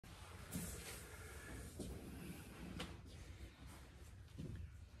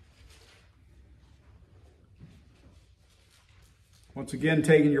Once again,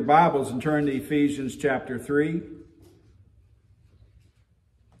 taking your Bibles and turn to Ephesians chapter 3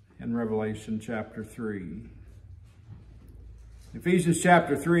 and Revelation chapter 3. Ephesians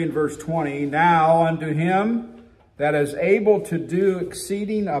chapter 3 and verse 20, Now unto him that is able to do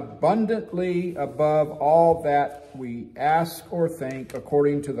exceeding abundantly above all that we ask or think,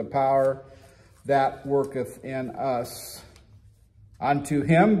 according to the power that worketh in us. Unto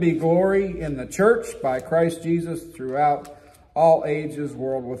him be glory in the church by Christ Jesus throughout all ages,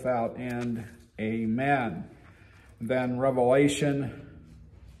 world without end. Amen. Then Revelation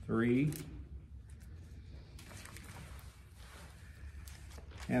 3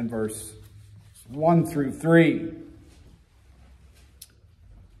 and verse 1 through 3.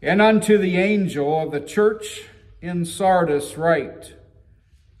 And unto the angel of the church in Sardis write,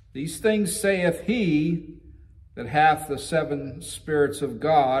 These things saith he that hath the 7 spirits of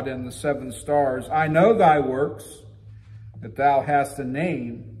God and the 7 stars. I know thy works, that thou hast a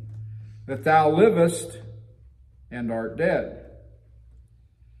name, that thou livest and art dead.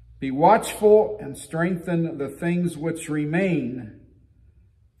 Be watchful and strengthen the things which remain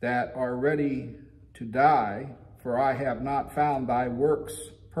that are ready to die, for I have not found thy works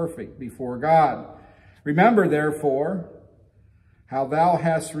perfect before God. Remember, therefore, how thou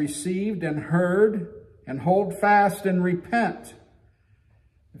hast received and heard, and hold fast and repent.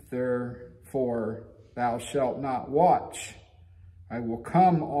 If therefore thou shalt not watch, I will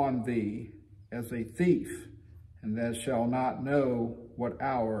come on thee as a thief, and thou shalt not know what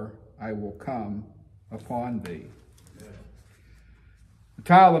hour I will come upon thee. Amen. The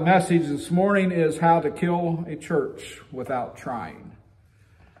title of the message this morning is How to Kill a Church Without Trying.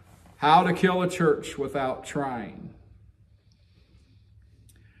 How to kill a church without trying.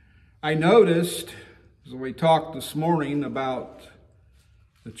 I noticed, as we talked this morning about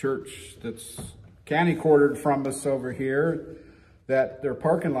the church that's county-quartered from us over here, that their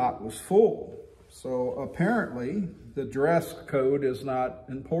parking lot was full. So apparently the dress code is not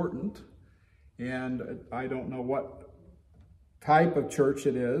important. And I don't know what type of church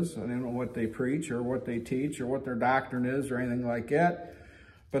it is. I don't know what they preach or what they teach or what their doctrine is or anything like that.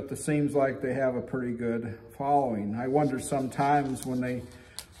 But it seems like they have a pretty good following. I wonder sometimes when they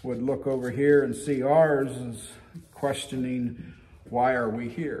would look over here and see ours as questioning, why are we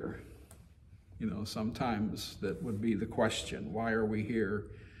here? You know, sometimes that would be the question. Why are we here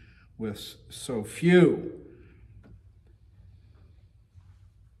with so few?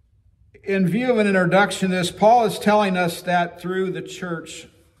 In view of an introduction to this, Paul is telling us that through the church,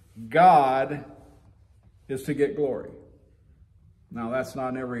 God is to get glory. Now, that's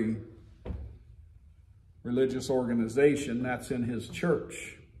not in every religious organization. That's in his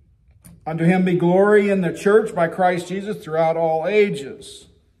church. Unto him be glory in the church by Christ Jesus throughout all ages.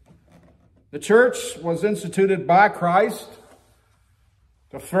 The church was instituted by Christ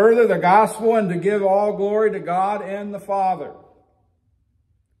to further the gospel and to give all glory to God and the Father.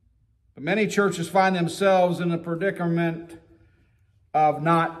 But many churches find themselves in a predicament of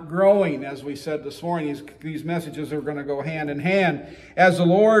not growing. As we said this morning, these messages are going to go hand in hand, as the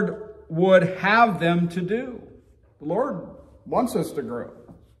Lord would have them to do. The Lord wants us to grow.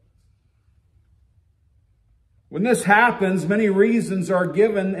 When this happens, many reasons are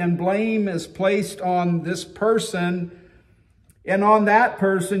given and blame is placed on this person and on that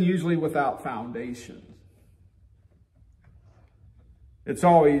person, usually without foundation. It's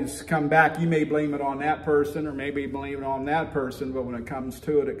always come back. You may blame it on that person or maybe blame it on that person, but when it comes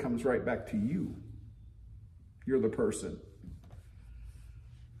to it, it comes right back to you. You're the person.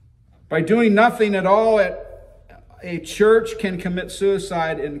 By doing nothing at all, a church can commit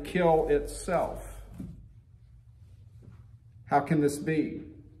suicide and kill itself. How can this be?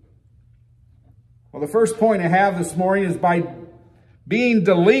 Well, the first point I have this morning is by being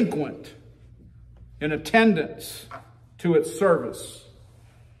delinquent in attendance to its service.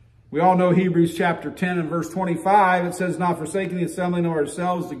 We all know Hebrews chapter 10 and verse 25. It says, Not forsaking the assembling of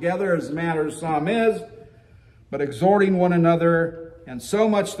ourselves together as the manner of some is, but exhorting one another, and so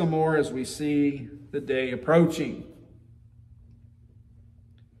much the more as we see the day approaching.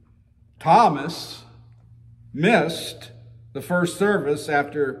 Thomas missed the first service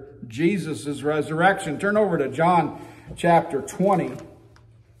after Jesus' resurrection. Turn over to John chapter 20.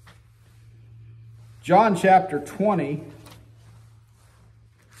 John chapter 20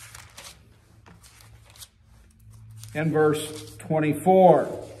 and verse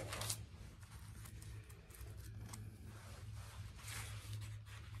 24.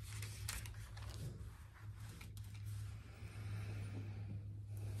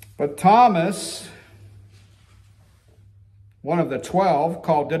 But Thomas, one of the 12,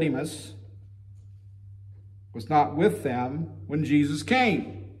 called Didymus, was not with them when Jesus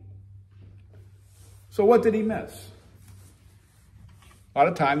came. So what did he miss? A lot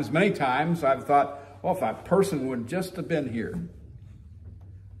of times, many times, I've thought, well, if that person would just have been here.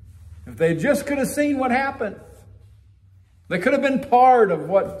 If they just could have seen what happened. They could have been part of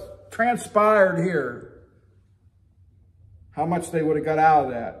what transpired here. How much they would have got out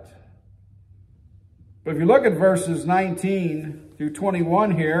of that. But if you look at verses 19 through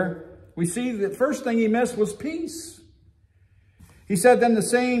 21 here, we see the first thing he missed was peace. He said, then the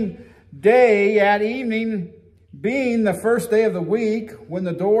same day at evening, being the first day of the week, when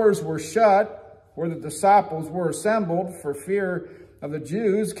the doors were shut, where the disciples were assembled for fear of the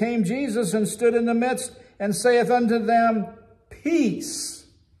Jews, came Jesus and stood in the midst and saith unto them, peace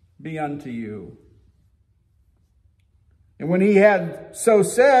be unto you. And when he had so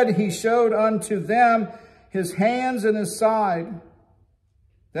said, he showed unto them his hands and his side.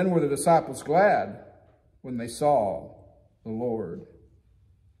 Then were the disciples glad when they saw the Lord.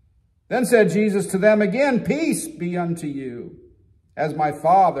 Then said Jesus to them again, peace be unto you. As my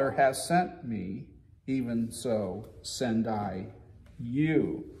Father has sent me, even so send I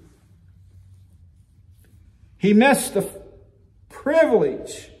you. He missed the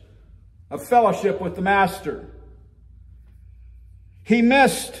privilege of fellowship with the Master. He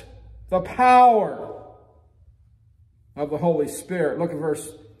missed the power of the Holy Spirit. Look at verse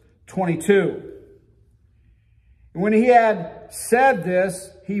 22. And when he had said this,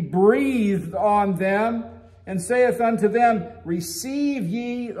 he breathed on them and saith unto them, receive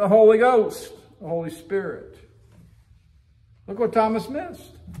ye the Holy Ghost, the Holy Spirit. Look what Thomas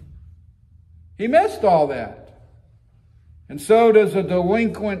missed. He missed all that. And so does a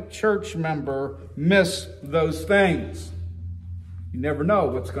delinquent church member miss those things. You never know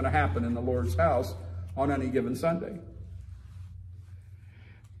what's going to happen in the Lord's house on any given Sunday.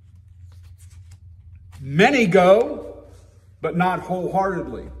 Many go, but not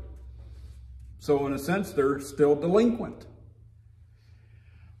wholeheartedly. So in a sense, they're still delinquent.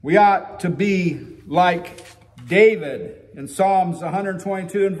 We ought to be like David in Psalms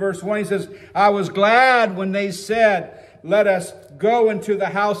 122 and verse 1. He says, I was glad when they said, let us go into the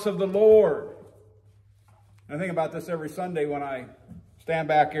house of the Lord. I think about this every Sunday when I stand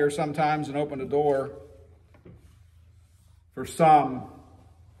back here sometimes and open the door for some.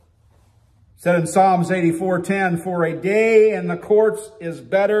 It said in Psalms 84:10, for a day in the courts is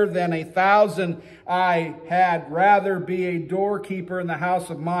better than 1,000. I had rather be a doorkeeper in the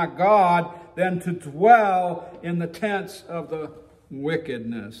house of my God than to dwell in the tents of the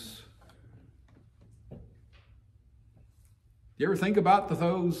wickedness. You ever think about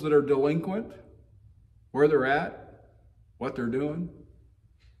those that are delinquent? Where they're at? What they're doing?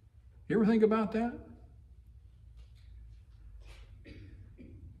 You ever think about that?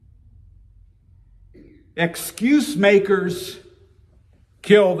 Excuse makers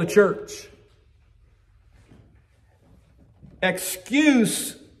kill the church.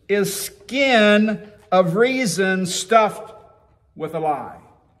 Excuse is skin of reason stuffed with a lie.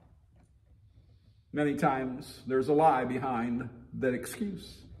 Many times there's a lie behind that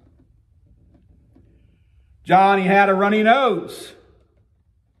excuse. Johnny had a runny nose.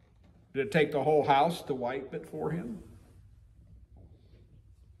 Did it take the whole house to wipe it for him?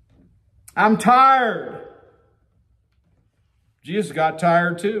 I'm tired. Jesus got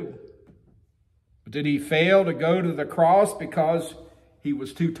tired too. But did he fail to go to the cross because he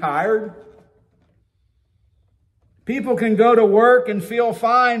was too tired? People can go to work and feel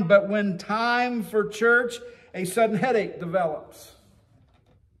fine, but when time for church, a sudden headache develops.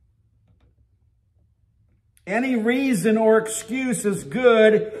 Any reason or excuse is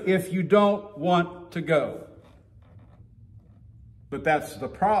good if you don't want to go. But that's the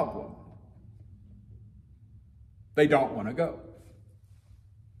problem. They don't want to go.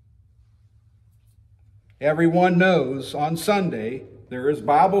 Everyone knows on Sunday there is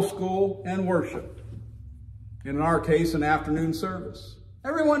Bible school and worship. In our case, an afternoon service.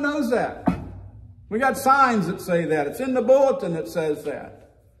 Everyone knows that. We got signs that say that. It's in the bulletin that says that.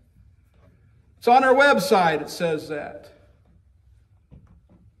 It's on our website, it says that.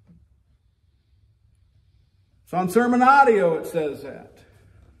 It's on sermon audio, it says that.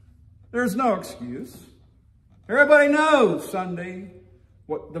 There's no excuse. Everybody knows Sunday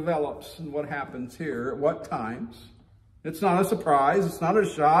what develops and what happens here at what times. It's not a surprise. It's not a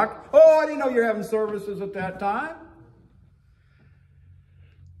shock. Oh, I didn't know you're having services at that time.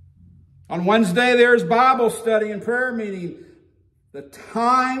 On Wednesday, there's Bible study and prayer meeting. The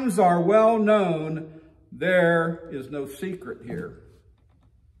times are well known. There is no secret here.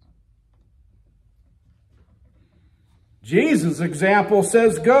 Jesus' example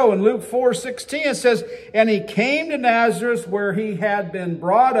says go. In Luke 4:16 it says, and he came to Nazareth where he had been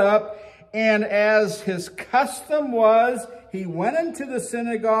brought up, and as his custom was, he went into the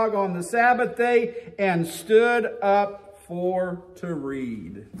synagogue on the Sabbath day and stood up to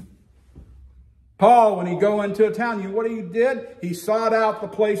read. Paul, when he go into a town, what he did? He sought out the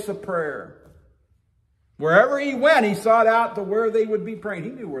place of prayer. Wherever he went, he sought out to where they would be praying. He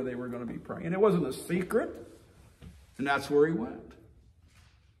knew where they were going to be praying. It wasn't a secret. And that's where he went.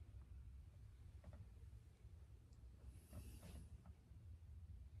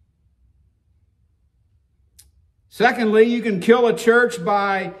 Secondly, you can kill a church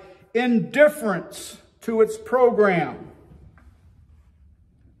by indifference to its program.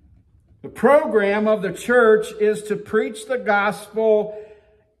 The program of the church is to preach the gospel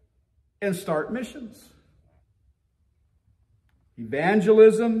and start missions.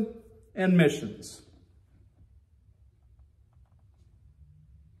 Evangelism and missions.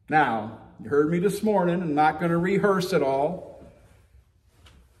 Now, you heard me this morning. I'm not going to rehearse it all,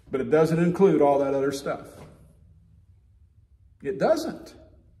 but it doesn't include all that other stuff. It doesn't.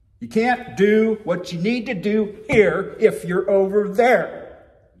 You can't do what you need to do here if you're over there.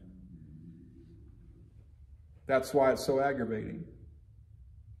 That's why it's so aggravating.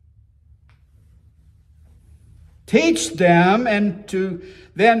 Teach them and to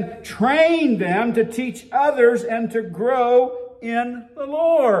then train them to teach others and to grow in the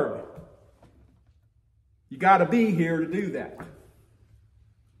Lord. You got to be here to do that.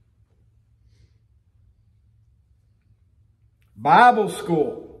 Bible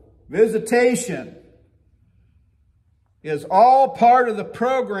school, visitation is all part of the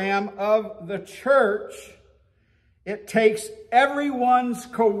program of the church. It takes everyone's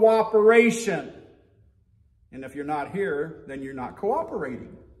cooperation. And if you're not here, then you're not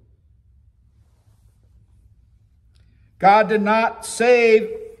cooperating. God did not save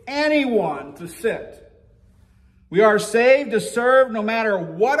anyone to sit. We are saved to serve no matter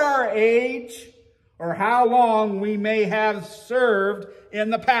what our age or how long we may have served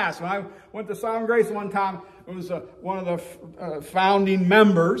in the past. When I went to Sovereign Grace one time, it was one of the founding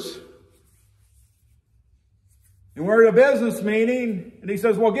members. And we're at a business meeting, and he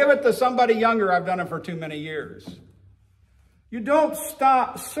says, well, give it to somebody younger. I've done it for too many years. You don't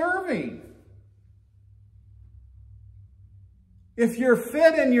stop serving. If you're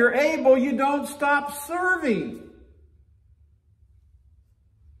fit and you're able, you don't stop serving.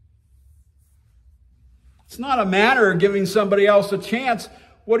 It's not a matter of giving somebody else a chance.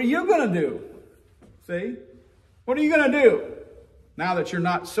 What are you going to do? See? What are you going to do now that you're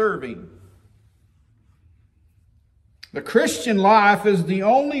not serving? The Christian life is the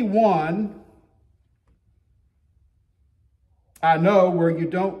only one I know where you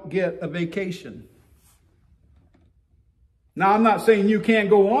don't get a vacation. Now, I'm not saying you can't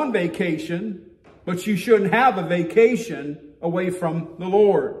go on vacation, but you shouldn't have a vacation away from the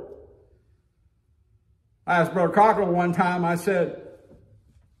Lord. I asked Brother Cockrell one time, I said,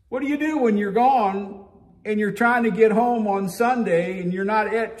 what do you do when you're gone and you're trying to get home on Sunday and you're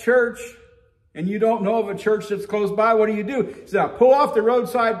not at church and you don't know of a church that's close by? What do? He said, I pull off the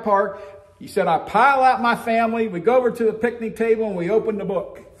roadside park. He said, I pile out my family. We go over to the picnic table and we open the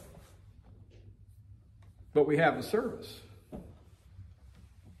book. But we have the service.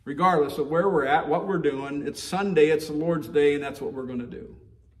 Regardless of where we're at, what we're doing, it's Sunday, it's the Lord's Day, and that's what we're going to do.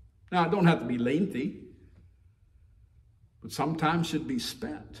 Now, it don't have to be lengthy, but sometimes should be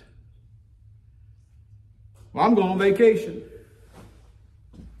spent. Well, I'm going on vacation.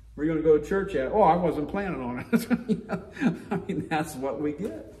 Where are you going to go to church at? Oh, I wasn't planning on it. I mean, that's what we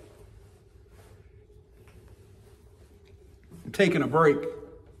get. I'm taking a break.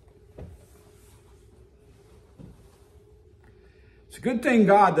 It's a good thing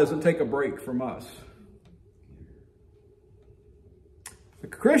God doesn't take a break from us. The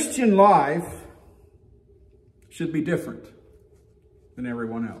Christian life should be different than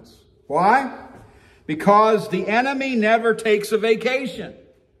everyone else. Why? Because the enemy never takes a vacation.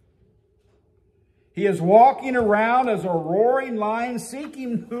 He is walking around as a roaring lion,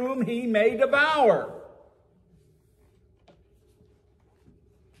 seeking whom he may devour.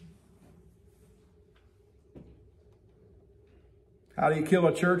 How do you kill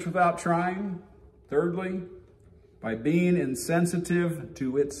a church without trying? Thirdly, by being insensitive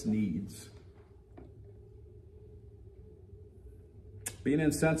to its needs. Being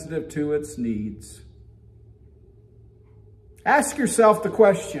insensitive to its needs. Ask yourself the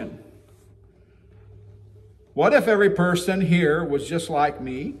question, what if every person here was just like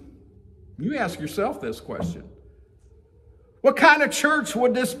me? You ask yourself this question. What kind of church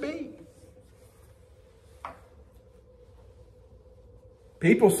would this be?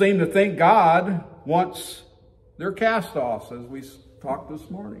 People seem to think God wants their cast-offs, as we talked this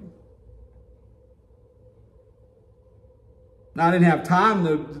morning. Now, I didn't have time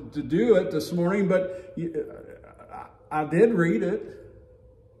to do it this morning, but I did read it.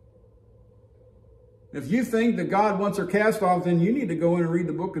 If you think that God wants our cast-offs, then you need to go in and read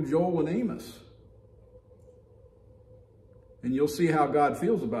the book of Joel and Amos. And you'll see how God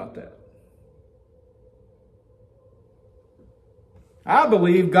feels about that. I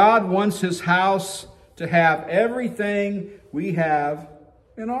believe God wants his house to have everything we have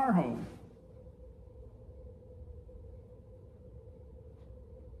in our home.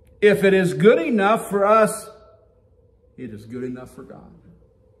 If it is good enough for us, it is good enough for God.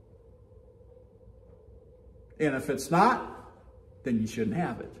 And if it's not, then you shouldn't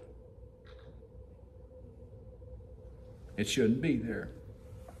have it. It shouldn't be there.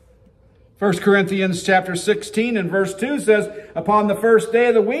 1 Corinthians chapter 16 and verse 2 says, upon the first day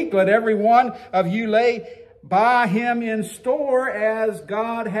of the week, let every one of you lay by him in store as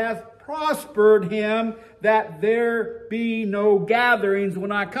God hath prospered him, that there be no gatherings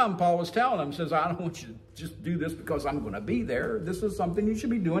when I come. Paul was telling them, says, I don't want you to just do this because I'm going to be there. This is something you should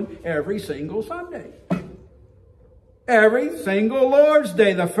be doing every single Sunday. Every single Lord's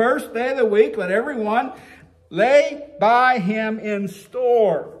Day, the first day of the week, let everyone lay by him in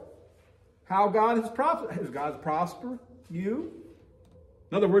store. How God has prospered. Has God prospered you?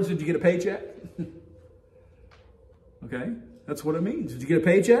 In other words, did you get a paycheck? Okay, that's what it means. Did you get a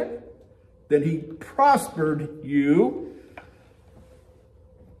paycheck? Then he prospered you. And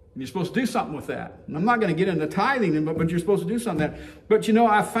you're supposed to do something with that. And I'm not going to get into tithing, but you're supposed to do something with that. But you know,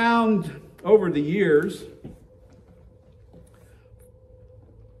 I found over the years,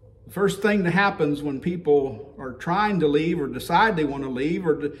 the first thing that happens when people are trying to leave or decide they want to leave,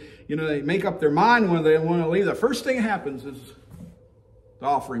 or they make up their mind when they want to leave, the first thing that happens is the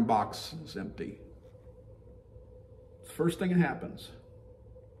offering box is empty. It's the first thing that happens.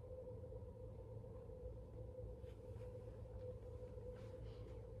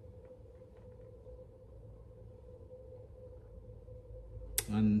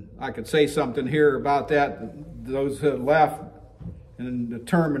 And I could say something here about that, those who have left, in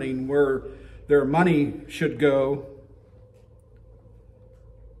determining where their money should go.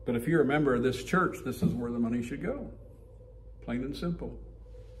 But if you're a member of this church, this is where the money should go. Plain and simple.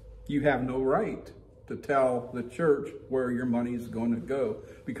 You have no right to tell the church where your money is going to go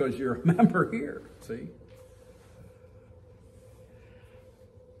because you're a member here, see?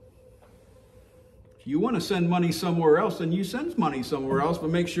 If you want to send money somewhere else, then you send money somewhere else,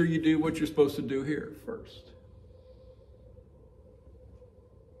 but make sure you do what you're supposed to do here first.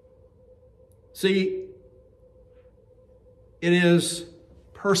 See, it is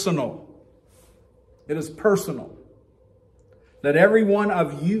personal. It is personal. Let every one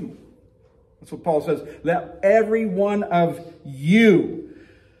of you, that's what Paul says, let every one of you.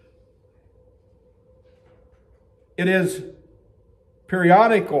 It is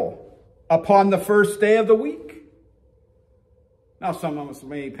periodical upon the first day of the week. Now, some of us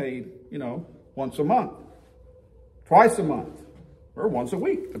may pay, once a month, twice a month, or once a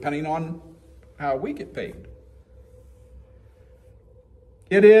week, depending on how we get paid.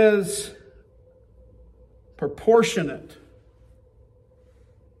 It is proportionate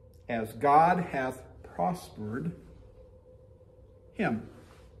as God hath prospered him.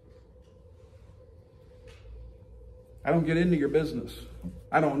 I don't get into your business.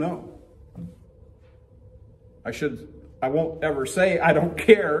 I don't know. I won't ever say I don't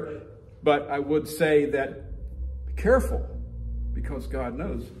care, but I would say that be careful, because God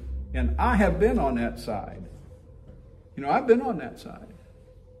knows. And I have been on that side. I've been on that side.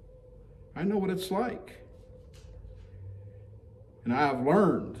 I know what it's like. And I have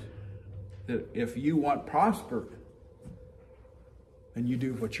learned that if you want prosper, then you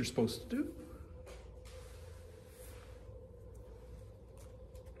do what you're supposed to do.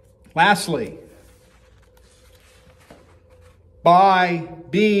 Lastly, by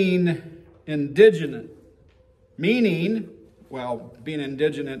being indignant, meaning, being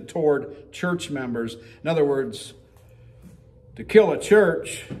indignant toward church members. In other words, to kill a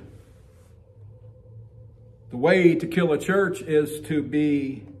church, the way to kill a church is to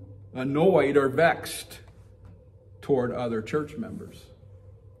be annoyed or vexed toward other church members.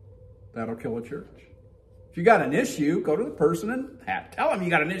 That'll kill a church. If you got an issue, go to the person and tell them you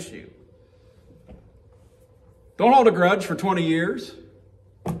got an issue. Don't hold a grudge for 20 years.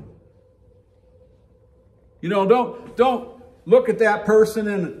 Don't look at that person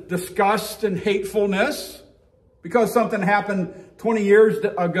in disgust and hatefulness because something happened 20 years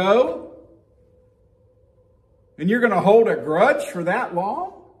ago. And you're going to hold a grudge for that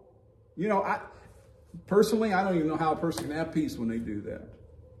long? You know, personally, I don't even know how a person can have peace when they do that.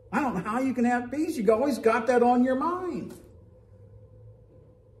 I don't know how you can have peace. You've always got that on your mind.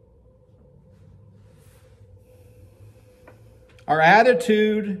 Our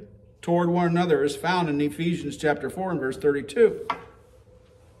attitude toward one another is found in Ephesians chapter 4 and verse 32.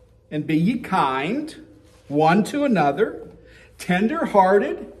 And be ye kind one to another,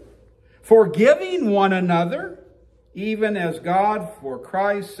 tender-hearted, forgiving one another, even as God for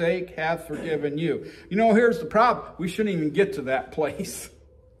Christ's sake hath forgiven you. You know, here's the problem. We shouldn't even get to that place.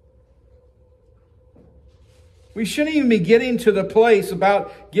 We shouldn't even be getting to the place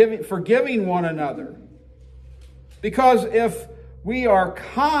about forgiving one another. Because if we are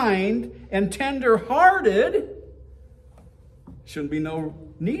kind and tender-hearted, shouldn't be no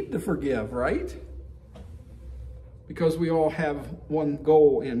need to forgive, right? Because we all have one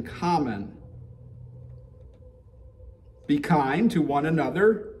goal in common. Be kind to one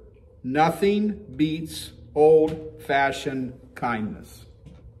another. Nothing beats old-fashioned kindness.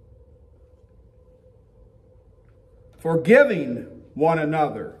 Forgiving one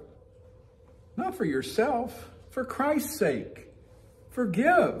another. Not for yourself, for Christ's sake.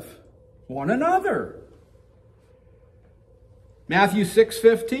 Forgive one another. Matthew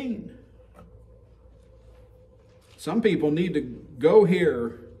 6:15. Some people need to go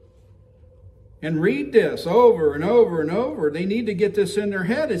here and read this over and over and over. They need to get this in their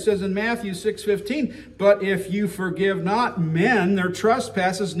head. It says in Matthew 6:15, but if you forgive not men their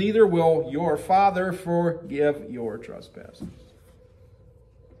trespasses, neither will your Father forgive your trespasses.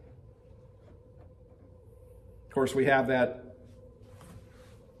 Of course, we have that.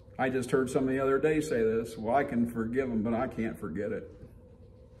 I just heard somebody the other day say this. Well, I can forgive them, but I can't forget it.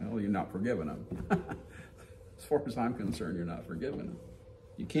 Well, you're not forgiving them. As far as I'm concerned, you're not forgiving them.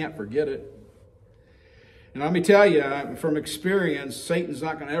 You can't forget it. And let me tell you, from experience, Satan's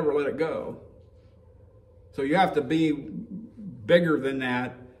not going to ever let it go. So you have to be bigger than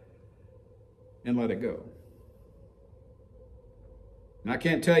that and let it go. And I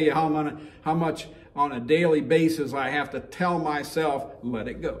can't tell you how much on a daily basis I have to tell myself, let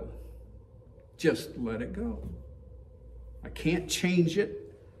it go. Just let it go. I can't change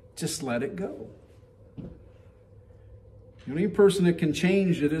it. Just let it go. The only person that can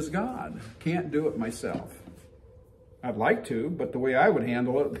change it is God. Can't do it myself. I'd like to, but the way I would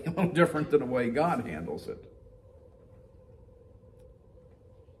handle it would be a little different than the way God handles it.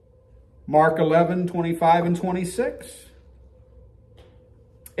 Mark 11:25 and 26.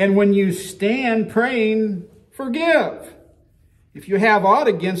 And when you stand praying, forgive, if you have aught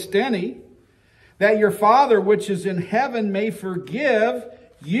against any, that your Father which is in heaven may forgive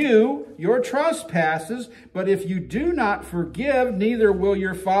you your trespasses. But if you do not forgive, neither will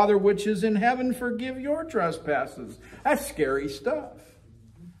your Father which is in heaven forgive your trespasses. That's scary stuff.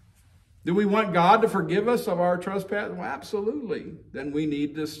 Do we want God to forgive us of our trespasses? Well, absolutely. Then we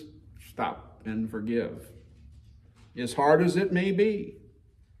need to stop and forgive, as hard as it may be.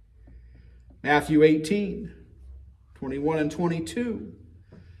 Matthew 18:21 and 22.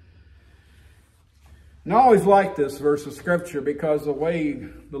 And I always like this verse of Scripture because the way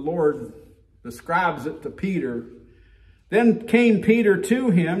the Lord describes it to Peter. Then came Peter to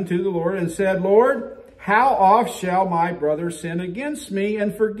him, to the Lord, and said, Lord, how oft shall my brother sin against me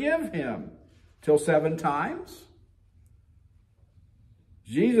and forgive him? Till 7 times?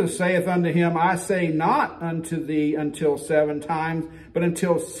 Jesus saith unto him, I say not unto thee until 7 times, but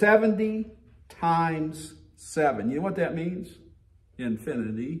until 70 times 7. You know what that means?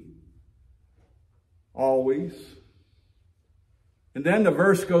 Infinity. Always. And then the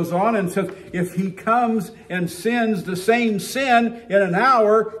verse goes on and says, if he comes and sins the same sin in an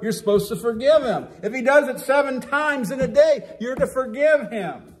hour, you're supposed to forgive him. If he does it 7 times in a day, you're to forgive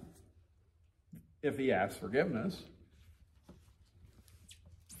him. If he asks forgiveness.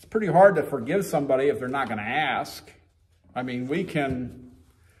 It's pretty hard to forgive somebody if they're not going to ask. I mean, we can,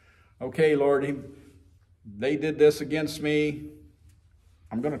 okay, Lord, they did this against me.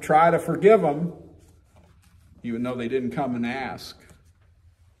 I'm going to try to forgive them, even though they didn't come and ask.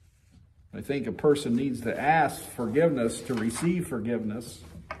 I think a person needs to ask forgiveness to receive forgiveness.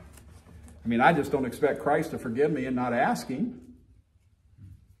 I mean, I just don't expect Christ to forgive me and not ask him.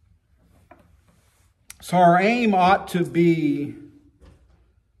 So our aim ought to be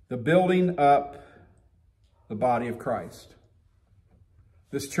the building up the body of Christ.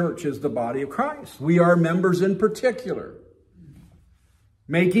 This church is the body of Christ. We are members in particular.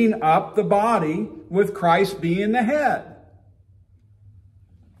 Making up the body with Christ being the head.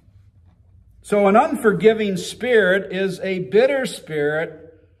 So an unforgiving spirit is a bitter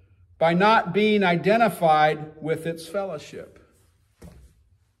spirit, by not being identified with its fellowship.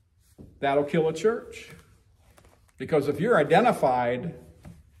 That'll kill a church. Because if you're identified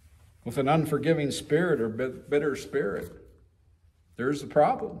with an unforgiving spirit or bitter spirit, there's the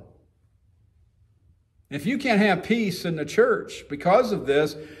problem. If you can't have peace in the church because of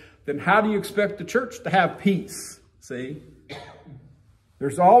this, then how do you expect the church to have peace? See?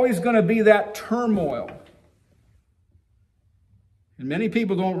 There's always going to be that turmoil. And many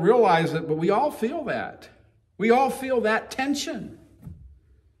people don't realize it, but we all feel that. We all feel that tension.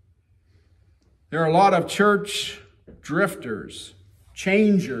 There are a lot of church drifters,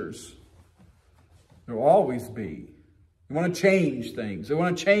 changers. There will always be. They want to change things. They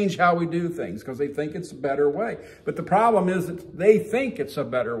want to change how we do things because they think it's a better way. But the problem is that they think it's a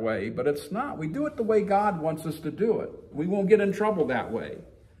better way, but it's not. We do it the way God wants us to do it. We won't get in trouble that way.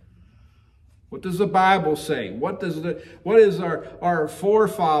 What does the Bible say? What is our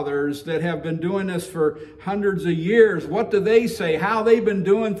forefathers that have been doing this for hundreds of years? What do they say? How they've been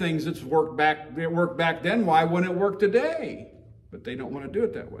doing things? It worked back then. Why wouldn't it work today? But they don't want to do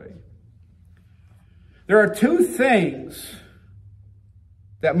it that way. There are two things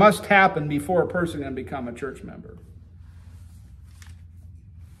that must happen before a person can become a church member.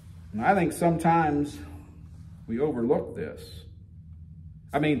 And I think sometimes we overlook this.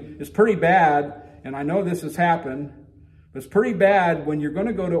 I mean, it's pretty bad, and I know this has happened, but it's pretty bad when you're going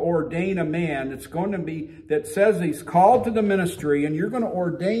to go to ordain a man that says he's called to the ministry, and you're going to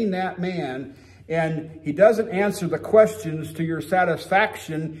ordain that man, and he doesn't answer the questions to your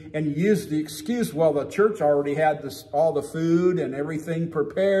satisfaction, and you use the excuse, well, the church already had all the food and everything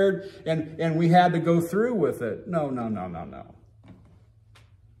prepared, and we had to go through with it. No.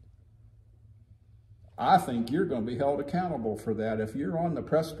 I think you're going to be held accountable for that. If you're on the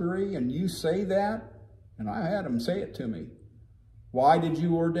presbytery and you say that, and I had them say it to me, why did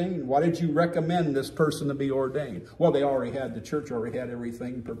you ordain? Why did you recommend this person to be ordained? Well, the church already had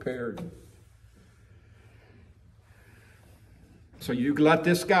everything prepared. So you let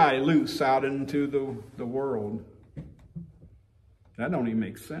this guy loose out into the world. That don't even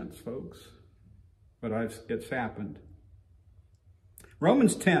make sense, folks. But it's happened.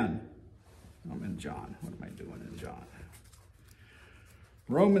 Romans 10. I'm in John. What am I doing in John?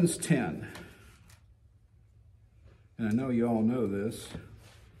 Romans 10. And I know you all know this.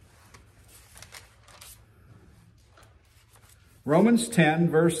 Romans 10,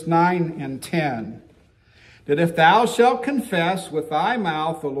 verse 9 and 10. That if thou shalt confess with thy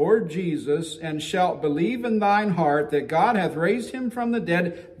mouth the Lord Jesus, and shalt believe in thine heart that God hath raised him from the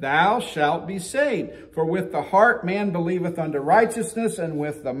dead, thou shalt be saved. For with the heart man believeth unto righteousness, and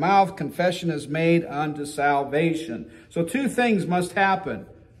with the mouth confession is made unto salvation. So two things must happen.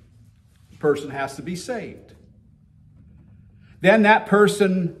 The person has to be saved. Then that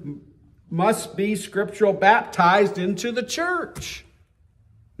person must be scriptural baptized into the church.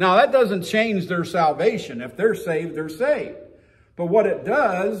 Now, that doesn't change their salvation. If they're saved, they're saved. But what it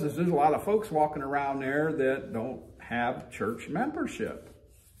does is there's a lot of folks walking around there that don't have church membership.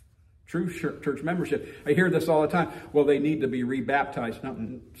 True church membership. I hear this all the time. Well, they need to be rebaptized. No,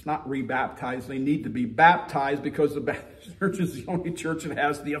 it's not rebaptized. They need to be baptized because the Baptist Church is the only church that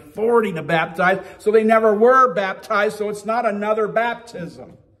has the authority to baptize. So they never were baptized. So it's not another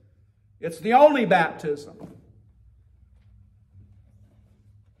baptism. It's the only baptism.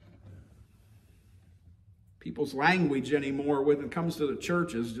 People's language anymore when it comes to the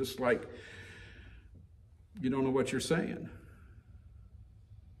church is just like, you don't know what you're saying.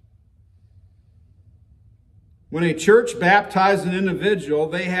 When a church baptizes an individual,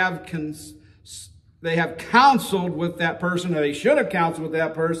 they have counseled with that person, or they should have counseled with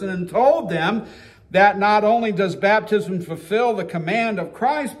that person, and told them that not only does baptism fulfill the command of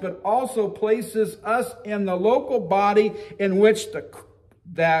Christ, but also places us in the local body in which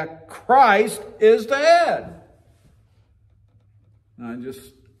that Christ is the head. And I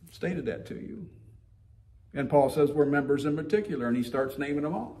just stated that to you. And Paul says we're members in particular, and he starts naming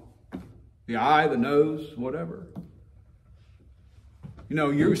them all. The eye, the nose, whatever. You know,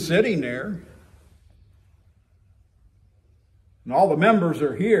 you're sitting there, and all the members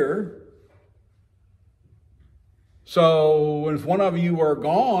are here. So if one of you are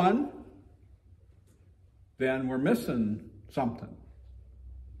gone, then we're missing something.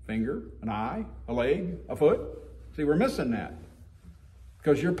 Finger, an eye, a leg, a foot. See, we're missing that.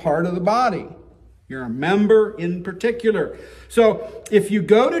 Because you're part of the body. You're a member in particular. So if you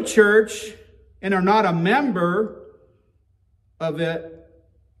go to church and are not a member of it,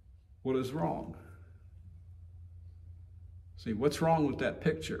 what is wrong? See, what's wrong with that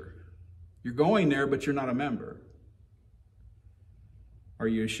picture? You're going there, but you're not a member. Are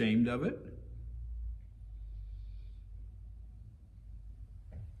you ashamed of it?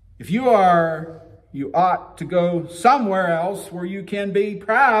 If you are, you ought to go somewhere else where you can be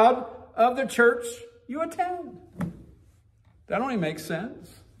proud of the church you attend. That only makes sense,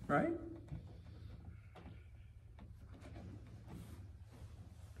 right?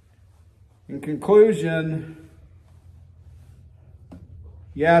 In conclusion,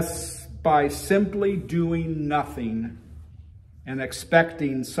 yes, by simply doing nothing and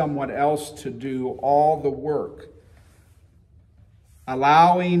expecting someone else to do all the work,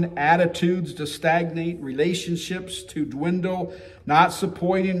 allowing attitudes to stagnate, relationships to dwindle, not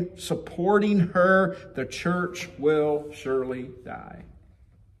supporting her, the church will surely die.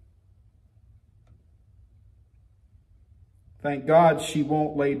 Thank God she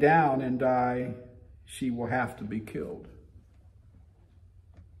won't lay down and die. She will have to be killed.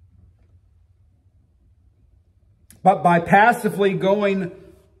 But by passively going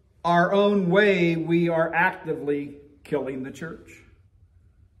our own way, we are actively killing the church.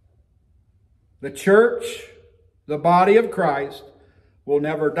 The church, the body of Christ, will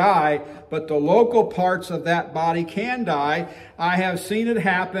never die, but the local parts of that body can die. I have seen it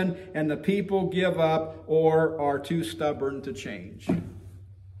happen, and the people give up or are too stubborn to change.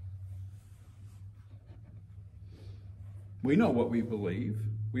 We know what we believe.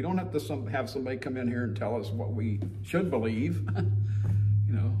 We don't have to have somebody come in here and tell us what we should believe.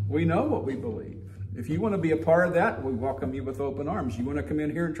 We know what we believe. If you want to be a part of that, we welcome you with open arms. You want to come in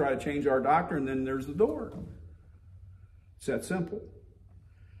here and try to change our doctrine, then there's the door. It's that simple.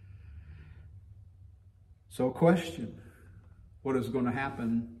 So question, what is going to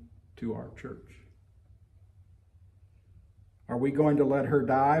happen to our church? Are we going to let her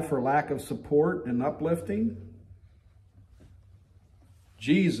die for lack of support and uplifting?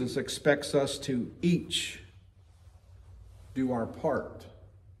 Jesus expects us to each do our part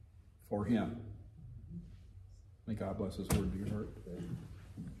for him. May God bless his word to your heart.